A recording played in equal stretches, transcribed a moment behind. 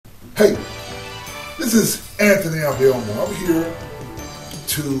Hey, this is Anthony Elmore. I'm here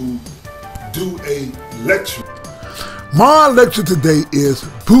to do a lecture. My lecture today is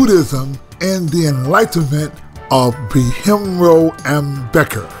Buddhism and the Enlightenment of Bhimrao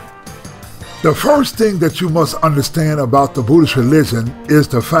Ambedkar. The first thing that you must understand about the Buddhist religion is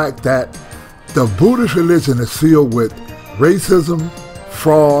the fact that the Buddhist religion is filled with racism,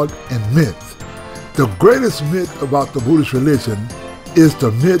 fraud, and myth. The greatest myth about the Buddhist religion is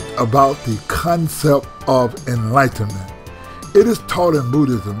the myth about the concept of enlightenment. It is taught in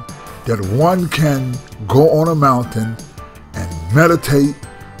Buddhism that one can go on a mountain and meditate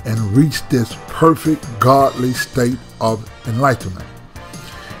and reach this perfect godly state of enlightenment.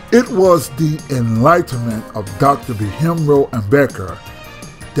 It was the enlightenment of Dr. Bhimrao Ambedkar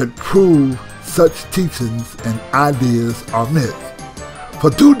that proved such teachings and ideas are myths.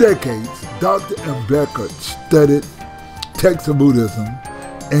 For 2 decades, Dr. Ambedkar studied texts of Buddhism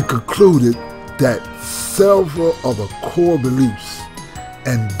and concluded that several of the core beliefs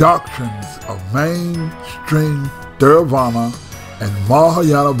and doctrines of mainstream Theravada and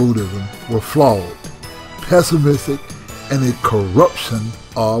Mahayana Buddhism were flawed, pessimistic, and a corruption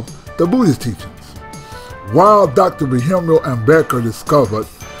of the Buddhist teachings. While Dr. Bhimrao Ambedkar discovered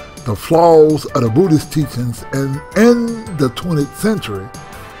the flaws of the Buddhist teachings in the 20th century,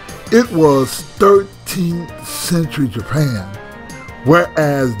 it was 13th century Japan,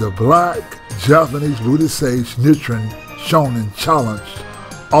 whereas the Black Japanese Buddhist sage Nichiren Shonin challenged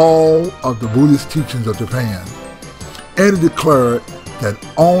all of the Buddhist teachings of Japan and declared that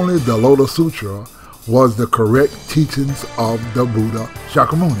only the Lotus Sutra was the correct teachings of the Buddha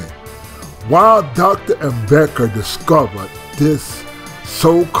Shakyamuni. While Dr. Ambedkar discovered this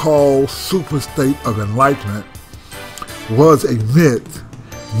so-called super state of enlightenment was a myth,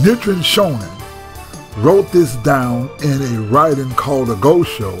 Nichiren Shonin wrote this down in a writing called The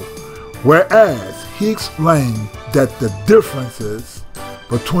Go-Sho, whereas he explained that the differences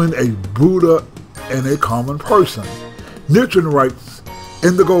between a Buddha and a common person. Nichiren writes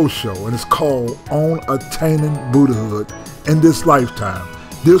in The Go-Sho, and it's called On Attaining Buddhahood in This Lifetime.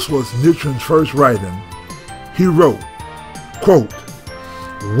 This was Nichiren's first writing. He wrote, quote,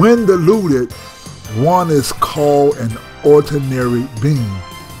 "When deluded, one is called an ordinary being,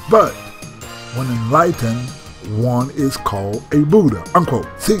 but when enlightened, one is called a Buddha," unquote.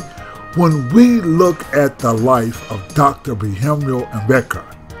 See, when we look at the life of Dr. Bhimrao Ambedkar,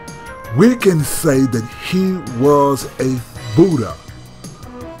 we can say that he was a Buddha.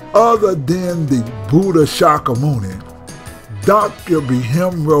 Other than the Buddha Shakyamuni, Dr.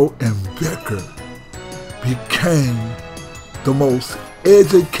 Bhimrao Ambedkar became the most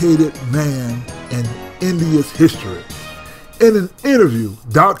educated man in India's history. In an interview,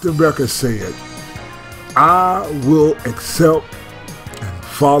 Dr. Ambedkar said, "I will accept and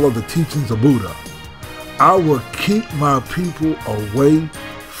follow the teachings of Buddha. I will keep my people away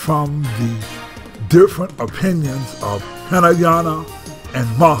from the different opinions of Hinayana and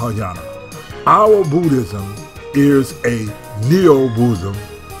Mahayana. Our Buddhism is a Neo-Buddhism,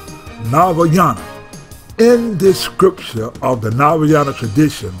 Navayana. In this scripture of the Navayana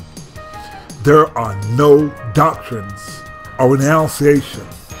tradition, there are no doctrines or renunciation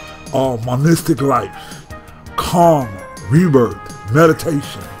or monastic life, karma, rebirth,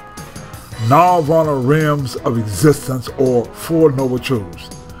 meditation, nirvana realms of existence, or Four Noble Truths."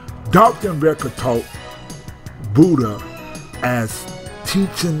 Dr. Ambedkar taught Buddha as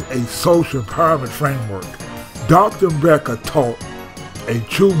teaching a social empowerment framework. Dr. Ambedkar taught a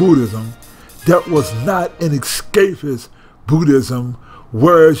true Buddhism that was not an escapist Buddhism,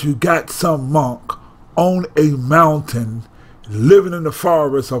 whereas you got some monk on a mountain, living in the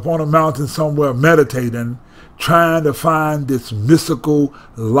forest, up on a mountain somewhere, meditating, trying to find this mystical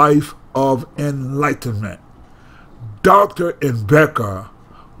life of enlightenment. Dr. Ambedkar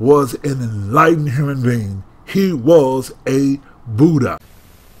was an enlightened human being. He was a Buddha.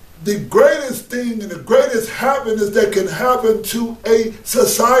 The greatest thing and the greatest happiness that can happen to a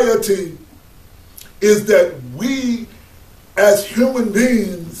society is that we as human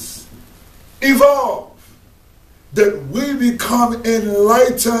beings evolve, that we become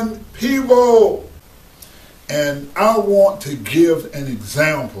enlightened people. And I want to give an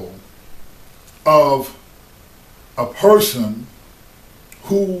example of a person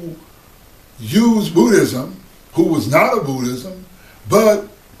who used Buddhism, who was not a Buddhism, but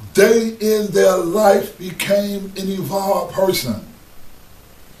they in their life became an evolved person.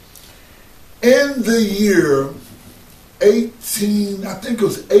 In the year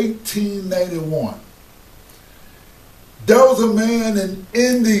 1891, there was a man in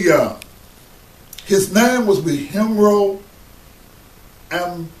India. His name was Bhimrao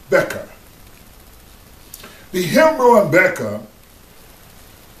Ambedkar. Bhimrao Ambedkar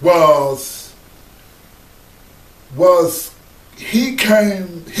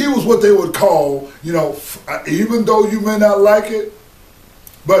he was what they would call, even though you may not like it,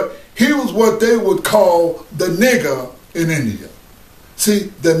 but he was what they would call the nigger in India.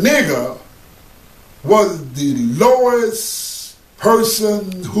 See, the nigger was the lowest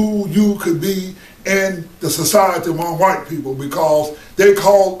person who you could be in the society among white people because they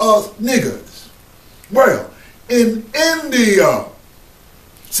called us niggers. Well, in India,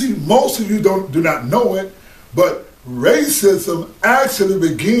 see, most of you do not know it, but racism actually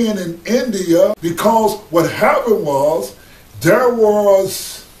began in India because what happened was there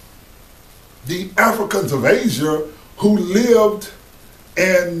was the Africans of Asia who lived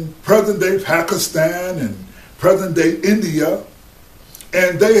in present-day Pakistan and present-day India,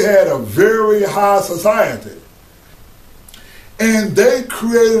 and they had a very high society. And they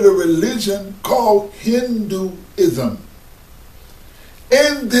created a religion called Hinduism.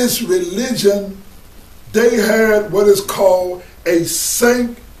 In this religion, they had what is called a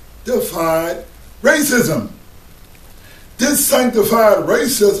sanctified racism. This sanctified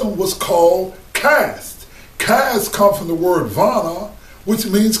racism was called caste. Caste comes from the word vana, which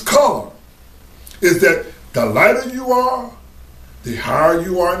means color. Is that the lighter you are, the higher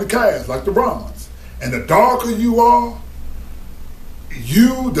you are in the caste, like the Brahmins. And the darker you are,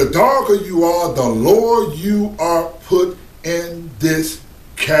 the lower you are put in this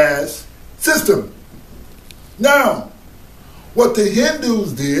caste system. Now, what the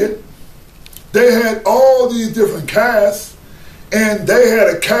Hindus did, they had all these different castes, and they had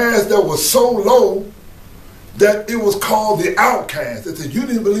a caste that was so low that it was called the outcast. They said you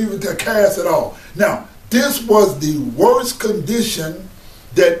didn't believe in their caste at all. Now, this was the worst condition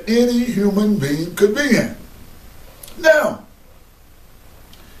that any human being could be in. Now,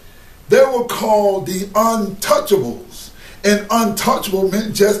 they were called the untouchables. And untouchable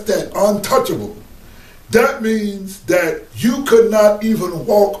meant just that, untouchable. That means that you could not even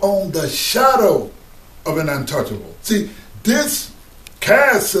walk on the shadow of an untouchable. See, this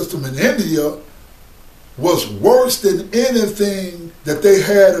caste system in India was worse than anything that they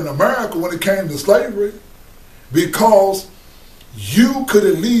had in America when it came to slavery, because you could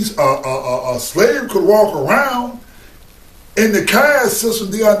at least, a slave could walk around. In the caste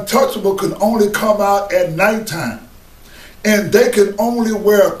system, the untouchable could only come out at nighttime. And they could only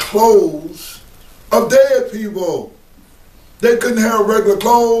wear clothes of dead people. They couldn't have regular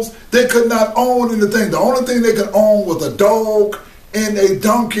clothes. They could not own anything. The only thing they could own was a dog and a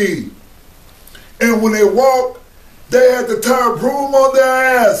donkey. And when they walked, they had to tie a broom on their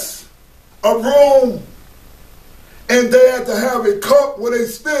ass. A broom. And they had to have a cup where they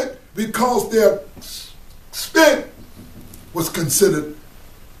spit, because their spit was considered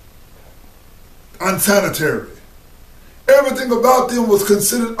unsanitary. Everything about them was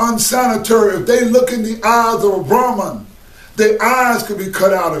considered unsanitary. If they look in the eyes of a Brahmin, their eyes could be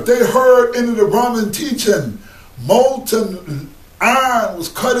cut out. If they heard any of the Brahmin teaching, molten iron was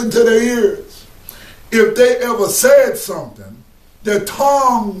cut into their ears. If they ever said something, their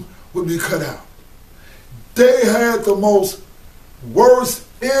tongue would be cut out. They had the most worst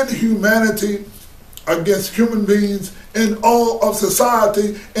inhumanity against human beings in all of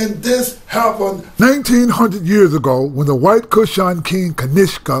society, and this happened 1900 years ago when the white Kushan king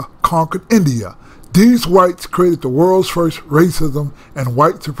Kanishka conquered India. These whites created the world's first racism and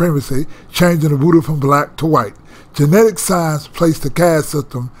white supremacy, changing the Buddha from black to white. Genetic science placed the caste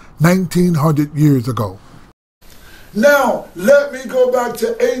system 1900 years ago. Now, let me go back to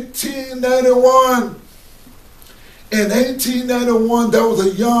 1891. In 1891, there was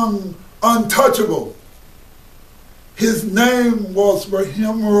a young untouchable. His name was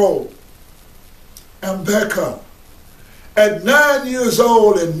Bhimrao Ambedkar. At 9 years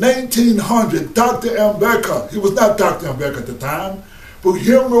old in 1900, Dr. Ambedkar, he was not Dr. Ambedkar at the time, but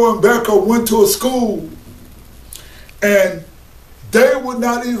Bhimrao Ambedkar went to a school, and they would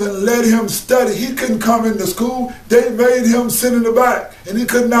not even let him study. He couldn't come into school. They made him sit in the back, and he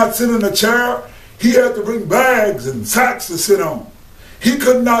could not sit in a chair. He had to bring bags and sacks to sit on. He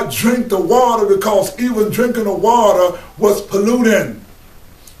could not drink the water because even drinking the water was polluting.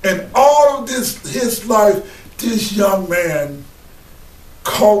 And all of this, his life, this young man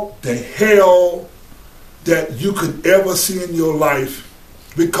caught the hell that you could ever see in your life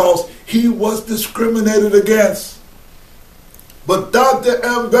because he was discriminated against. But Dr.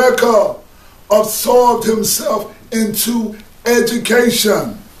 Ambedkar absorbed himself into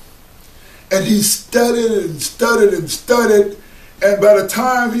education. And he studied and studied and studied. And by the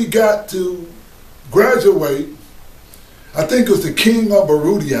time he got to graduate, I think it was the king of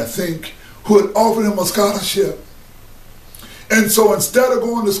Burundi, I think, who had offered him a scholarship. And so instead of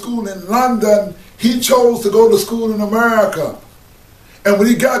going to school in London, he chose to go to school in America. And when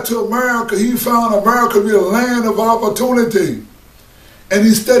he got to America, he found America to be a land of opportunity. And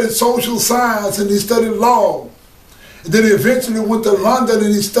he studied social science and he studied law. And then he eventually went to London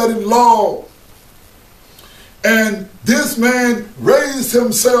and he studied law. And this man raised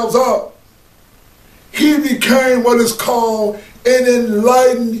himself up. He became what is called an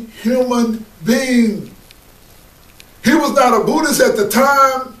enlightened human being. He was not a Buddhist at the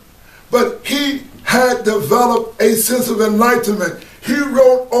time, but he had developed a sense of enlightenment. He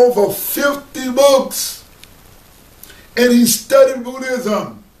wrote over 50 books, and he studied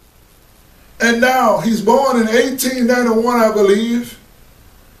Buddhism. And now, he's born in 1891, I believe.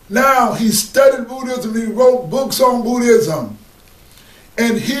 Now, he studied Buddhism, he wrote books on Buddhism.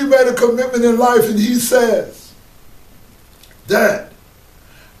 And he made a commitment in life, and he says that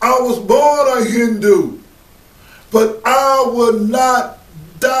I was born a Hindu, but I will not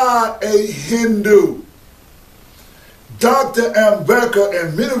die a Hindu. Dr. Ambedkar,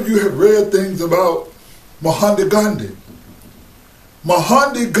 and many of you have read things about Mahatma Gandhi.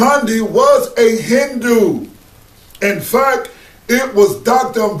 Mahatma Gandhi was a Hindu. In fact, it was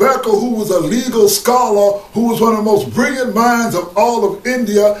Dr. Ambedkar who was a legal scholar, who was one of the most brilliant minds of all of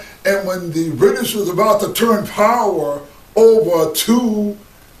India. And when the British was about to turn power over to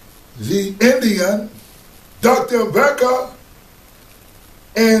the Indian, Dr. Ambedkar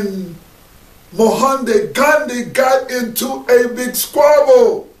and Mahatma Gandhi got into a big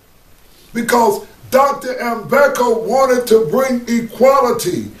squabble because Dr. Ambedkar wanted to bring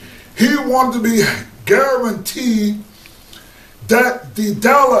equality. He wanted to be guaranteed that the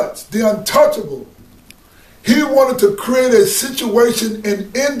Dalits, the untouchable, he wanted to create a situation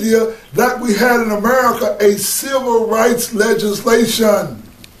in India like we had in America, a civil rights legislation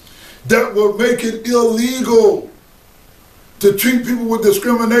that would make it illegal to treat people with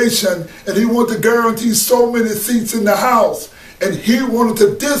discrimination, and he wanted to guarantee so many seats in the House, and he wanted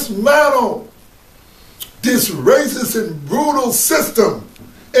to dismantle this racist and brutal system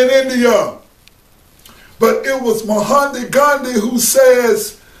in India. But it was Mahatma Gandhi who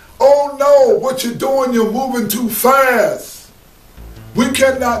says, oh no, what you're doing, you're moving too fast. We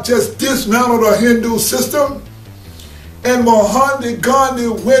cannot just dismantle the Hindu system. And Mahatma Gandhi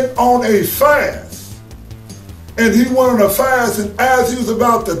went on a fast. And he went on a fast, and as he was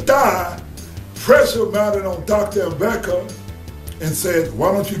about to die, pressure mounted on Dr. Ambedkar and said,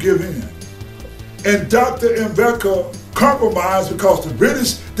 why don't you give in? And Dr. Ambedkar compromised because the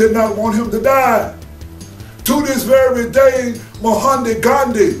British did not want him to die. To this very day, Mahatma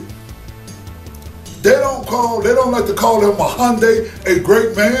Gandhi, they don't like to call him Mahatma, a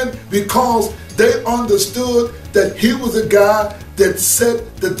great man, because they understood that he was a guy that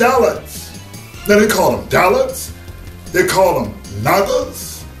set the Dalits. Now they call them Dalits, they call them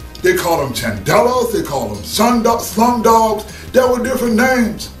Nagas, they call them Chandelas, they call them slum dogs. There were different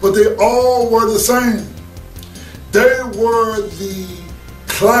names, but they all were the same. They were the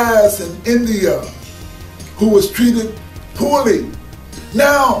class in India who was treated poorly.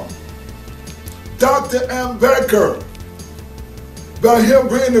 Now, Dr. Ambedkar, by him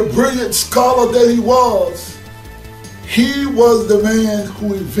being the brilliant scholar that he was the man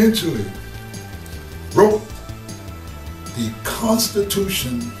who eventually wrote the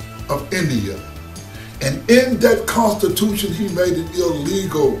Constitution of India. And in that Constitution, he made it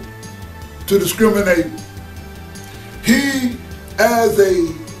illegal to discriminate. He, as a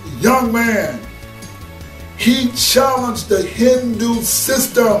young man, he challenged the Hindu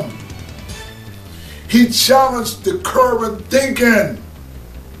system. He challenged the current thinking.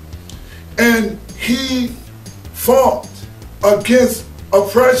 And he fought against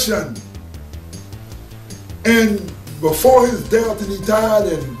oppression. And before his death, and he died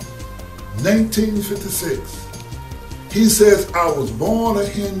in 1956, he says, I was born a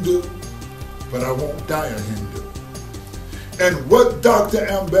Hindu, but I won't die a Hindu. And what Dr.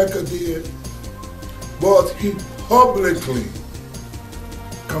 Ambedkar did was he publicly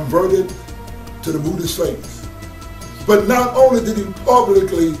converted to the Buddhist faith. But not only did he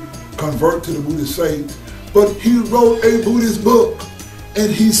publicly convert to the Buddhist faith, but he wrote a Buddhist book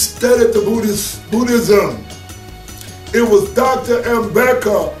and he studied the Buddhism. It was Dr.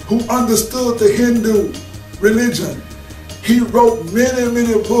 Ambedkar who understood the Hindu religion. He wrote many,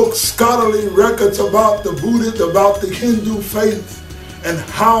 many books, scholarly records about the Buddhist, about the Hindu faith, and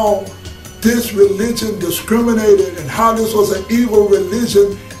how this religion discriminated and how this was an evil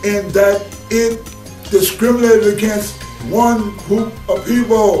religion and that it discriminated against one group of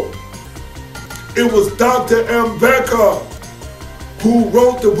people. It was Dr. Ambedkar who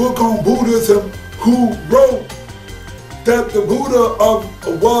wrote the book on Buddhism, who wrote that the Buddha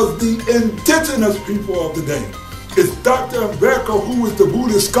was the indigenous people of the day. It's Dr. Ambedkar who is the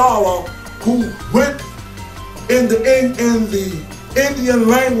Buddhist scholar who went in the Indian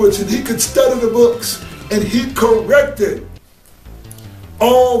language, and he could study the books, and he corrected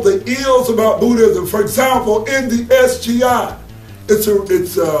all the ills about Buddhism. For example, in the SGI, it's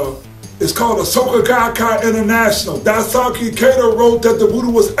called a Soka Gakkai International. Daisaki Kato wrote that the Buddha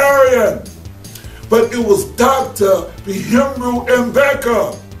was Aryan, but it was Dr. Bhimrao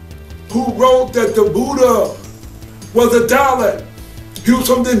Ambedkar who wrote that the Buddha was a Dalit. He was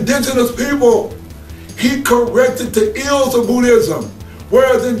from the indigenous people. He corrected the ills of Buddhism,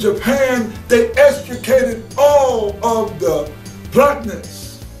 whereas in Japan, they extricated all of the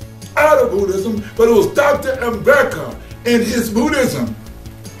blackness out of Buddhism, but it was Dr. Ambedkar and his Buddhism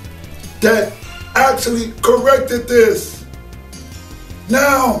that actually corrected this.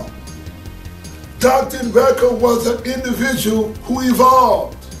 Now, Dr. Ambedkar was an individual who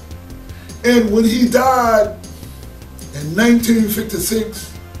evolved, and when he died in 1956,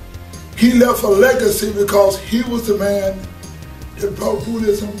 he left a legacy because he was the man that brought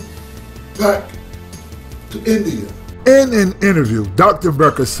Buddhism back to India. In an interview, Dr.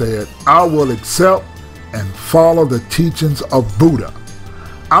 Ambedkar said, "I will accept and follow the teachings of Buddha.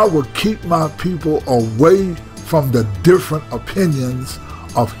 I will keep my people away from the different opinions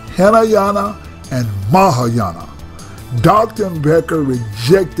of Hinayana and Mahayana." Dr. Ambedkar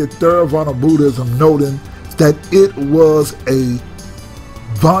rejected Theravada Buddhism, noting that it was a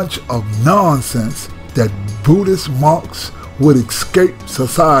bunch of nonsense that Buddhist monks would escape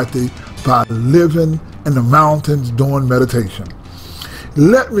society by living in the mountains doing meditation.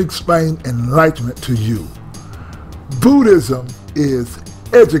 Let me explain enlightenment to you. Buddhism is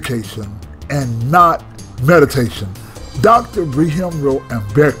education and not meditation. Dr. Bhimrao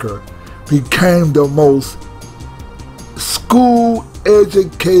Ambedkar became the most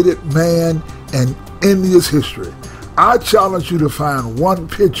school-educated man in India's history. I challenge you to find one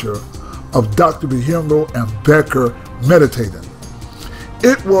picture of Dr. Bhimrao Ambedkar meditating.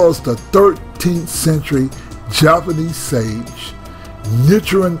 It was the 13th century Japanese sage,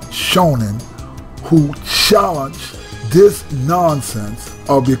 Nichiren Shonin, who challenged this nonsense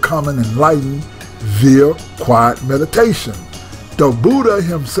of becoming enlightened via quiet meditation. The Buddha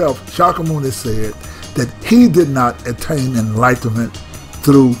himself, Shakyamuni, said that he did not attain enlightenment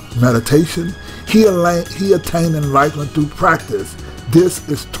through meditation. He attained enlightenment through practice. This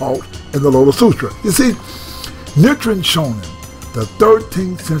is taught in the Lotus Sutra. You see, Nichiren Shonin, the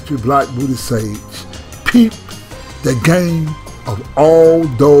 13th century Black Buddhist sage, peeped the game of all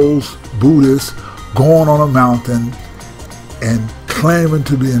those Buddhists going on a mountain and claiming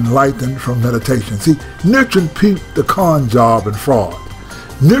to be enlightened from meditation. See, Nichiren peeped the con job and fraud.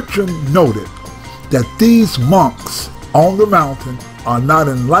 Nichiren noted that these monks on the mountain are not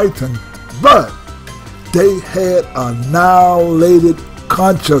enlightened, but they had annihilated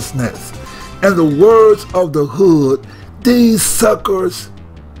consciousness. In the words of the hood, these suckers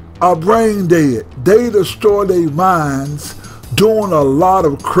are brain dead. They destroy their minds doing a lot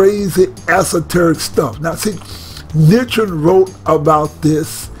of crazy esoteric stuff. Now see, Nichiren wrote about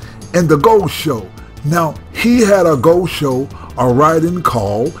this in the Ghost Show. Now, he had a Ghost Show, a writing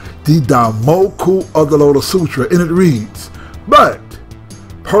called the Daimoku of the Lotus Sutra, and it reads, "But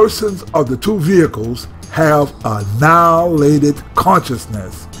persons of the two vehicles have annihilated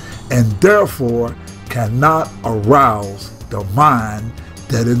consciousness and therefore cannot arouse the mind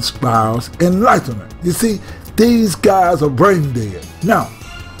that inspires enlightenment." You see, these guys are brain dead. Now,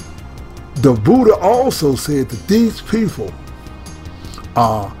 the Buddha also said that these people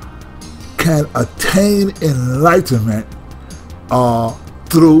can attain enlightenment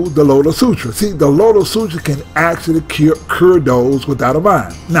through the Lotus Sutra. See, the Lotus Sutra can actually cure those without a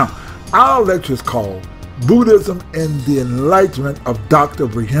mind. Now, our lecture is called Buddhism and the Enlightenment of Dr.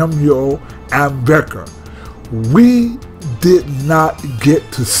 Bhimrao Ambedkar. We did not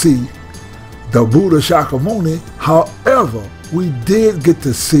get to see the Buddha Shakyamuni. However, we did get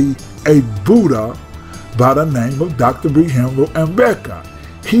to see a Buddha by the name of Dr. Bhimrao Ambedkar.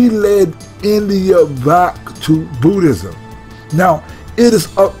 He led India back to Buddhism. Now, it is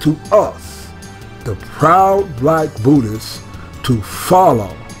up to us, the proud Black Buddhists, to follow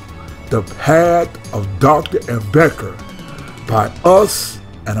the path of Dr. Ambedkar by us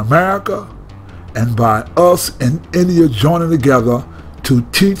in America and by us in India joining together to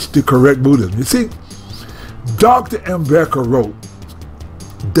teach the correct Buddhism. You see, Dr. Ambedkar wrote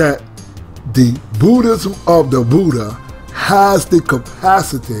that the Buddhism of the Buddha has the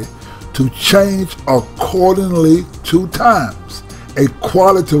capacity to change accordingly to times, a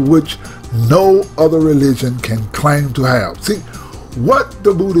quality which no other religion can claim to have. See, what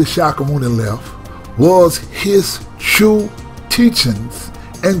the Buddha Shakyamuni left was his true teachings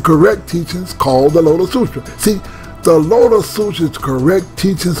and correct teachings called the Lotus Sutra. See, the Lotus Sutra is correct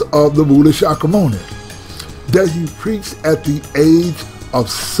teachings of the Buddha Shakyamuni that he preached at the age of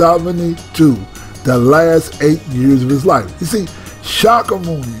 72, the last 8 years of his life. You see,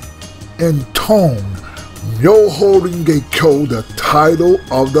 Shakyamuni intoned Myoho Renge Kyo, the title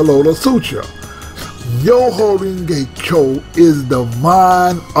of the Lotus Sutra. Myoho Renge Kyo is the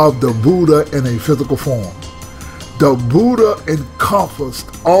mind of the Buddha in a physical form. The Buddha encompassed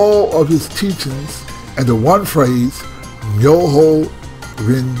all of his teachings in the one phrase, Myoho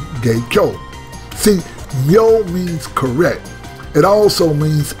Renge Kyo. See, Myo means correct. It also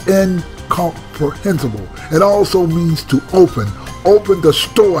means incomprehensible. It also means to open the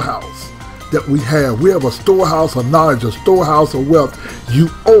storehouse that we have. We have a storehouse of knowledge, a storehouse of wealth. You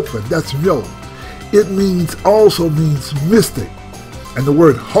open, that's Myo. It also means mystic. And the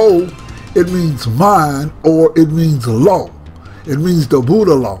word Ho, it means mind, or it means law. It means the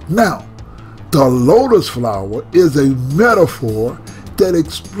Buddha law. Now, the lotus flower is a metaphor that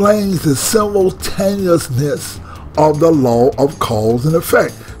explains the simultaneousness of the law of cause and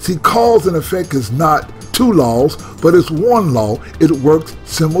effect. See, cause and effect is not two laws, but it's one law. It works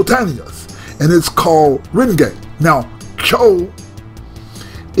simultaneous, and it's called Renge. Now, Kyo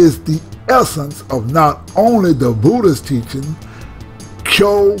is the essence of not only the Buddha's teaching.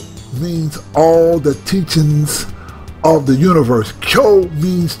 Kyo means all the teachings of the universe. Kyo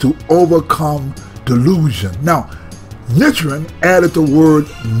means to overcome delusion. Now, Nichiren added the word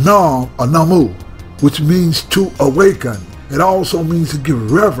Nam or Namu, which means to awaken. It also means to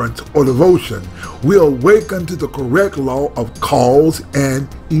give reverence or devotion. We awaken to the correct law of cause and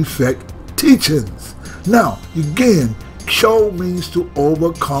effect teachings. Now, again, Kyo means to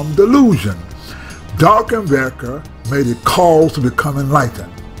overcome delusion. Dr. Ambedkar made it calls to become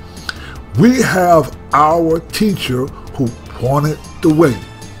enlightened. We have our teacher who pointed the way.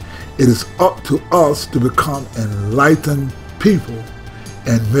 It is up to us to become enlightened people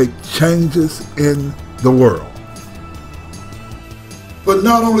and make changes in the world. But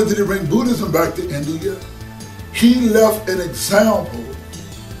not only did he bring Buddhism back to India, he left an example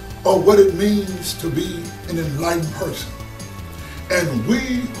of what it means to be an enlightened person. And we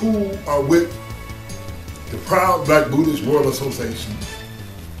who are with the proud Black Buddhist World Association,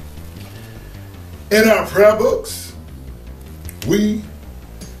 in our prayer books, we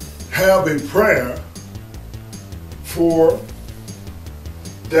have a prayer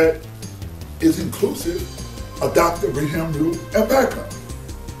that is inclusive of Dr. Bhimrao Ambedkar.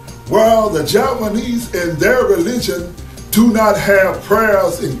 While the Japanese in their religion do not have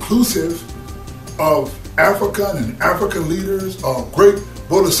prayers inclusive of African and African leaders or great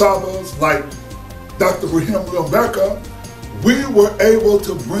bodhisattvas like Dr. Bhimrao Ambedkar, we were able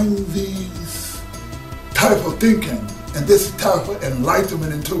to bring these type of thinking and this type of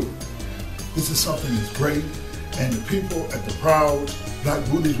enlightenment into it. This is something that's great, and the people at the proud Black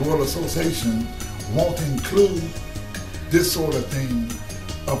Buddhist World Association want to include this sort of thing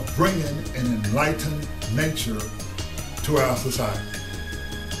of bringing an enlightened nature to our society.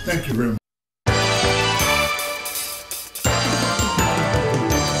 Thank you very much.